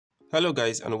Hello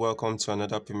guys, and welcome to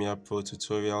another Premiere Pro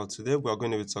tutorial. Today we are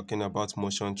going to be talking about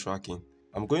motion tracking.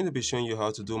 I'm going to be showing you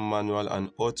how to do manual and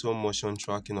auto motion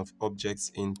tracking of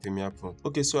objects in Premiere Pro.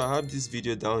 Okay, so I have this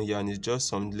video down here and it's just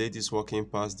some ladies walking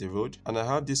past the road, and I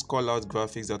have this call out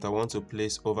graphics that I want to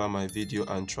place over my video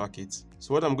and track it.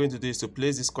 So what I'm going to do is to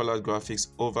place this call out graphics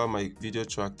over my video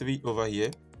track 3 over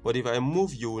here. But if I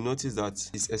move, you will notice that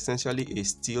it's essentially a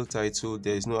still title.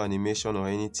 There is no animation or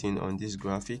anything on these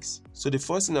graphics. So the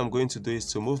first thing I'm going to do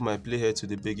is to move my playhead to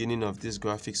the beginning of this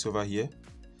graphics over here.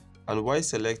 And while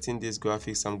selecting these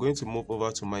graphics, I'm going to move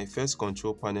over to my first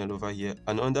control panel over here.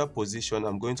 And under position,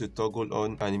 I'm going to toggle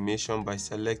on animation by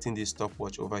selecting this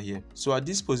stopwatch over here. So at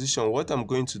this position, what I'm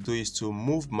going to do is to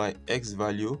move my X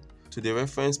value to the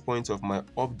reference point of my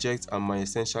object and my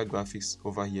essential graphics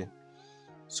over here.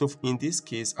 So in this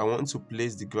case, I want to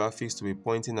place the graphics to be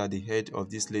pointing at the head of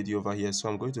this lady over here. So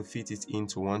I'm going to fit it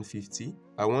into 150.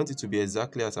 I want it to be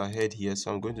exactly at her head here.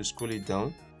 So I'm going to scroll it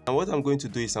down. And what I'm going to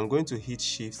do is I'm going to hit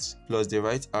Shift plus the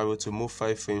right arrow to move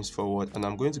 5 frames forward. And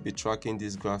I'm going to be tracking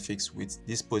these graphics with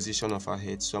this position of her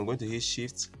head. So I'm going to hit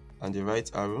Shift and the right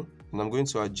arrow. And I'm going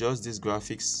to adjust these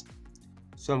graphics.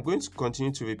 So I'm going to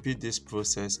continue to repeat this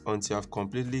process until I've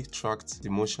completely tracked the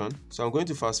motion. So I'm going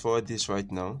to fast forward this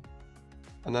right now.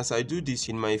 And as I do this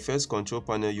in my first control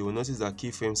panel, you will notice that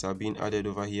keyframes are being added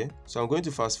over here. So I'm going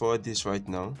to fast forward this right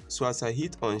now. So as I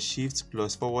hit on Shift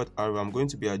plus forward arrow, I'm going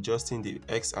to be adjusting the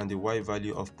X and the Y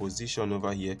value of position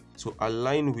over here to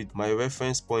align with my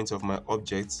reference point of my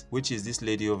object, which is this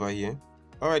lady over here.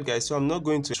 Alright guys, so I'm not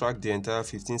going to track the entire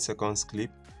 15 seconds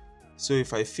clip. So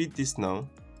if I fit this now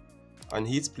and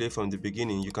hit play from the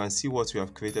beginning, you can see what we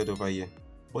have created over here.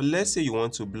 But let's say you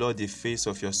want to blur the face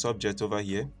of your subject over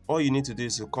here. All you need to do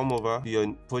is to come over to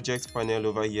your project panel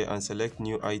over here and select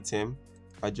new item,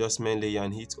 adjustment layer,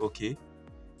 and hit OK.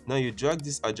 Now you drag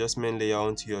this adjustment layer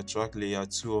onto your track layer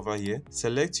 2 over here.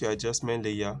 Select your adjustment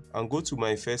layer and go to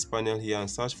my first panel here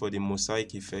and search for the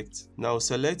mosaic effect. Now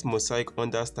select mosaic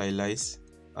under stylize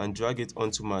and drag it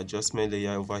onto my adjustment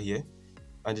layer over here.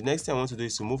 And the next thing I want to do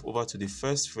is to move over to the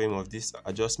first frame of this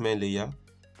adjustment layer.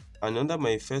 And under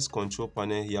my first control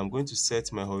panel here, I'm going to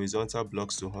set my horizontal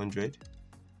blocks to 100,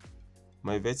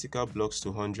 my vertical blocks to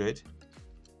 100,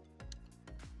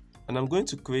 and I'm going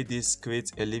to create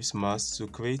ellipse mask to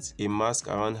create a mask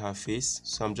around her face.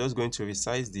 So I'm just going to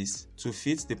resize this to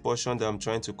fit the portion that I'm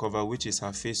trying to cover, which is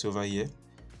her face over here.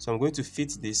 So I'm going to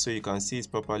fit this so you can see it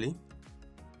properly.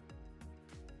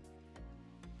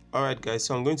 Alright guys,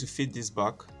 so I'm going to fit this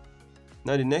back.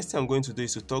 Now the next thing I'm going to do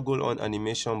is to toggle on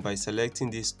animation by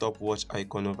selecting this stopwatch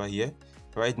icon over here,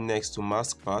 right next to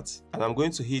mask part, and I'm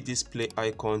going to hit this play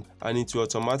icon and it will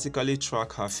automatically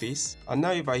track her face. And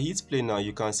now if I hit play now,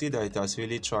 you can see that it has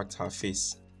really tracked her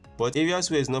face. But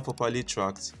areas where it's not properly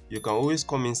tracked, you can always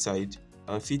come inside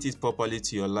and fit it properly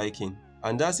to your liking.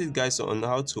 And that's it guys on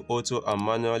how to auto and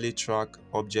manually track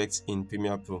objects in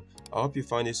Premiere Pro. I hope you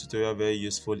found this tutorial very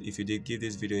useful. If you did, give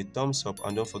this video a thumbs up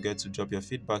and don't forget to drop your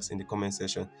feedbacks in the comment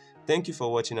section. Thank you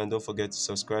for watching and don't forget to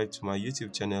subscribe to my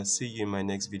YouTube channel. See you in my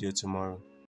next video tomorrow.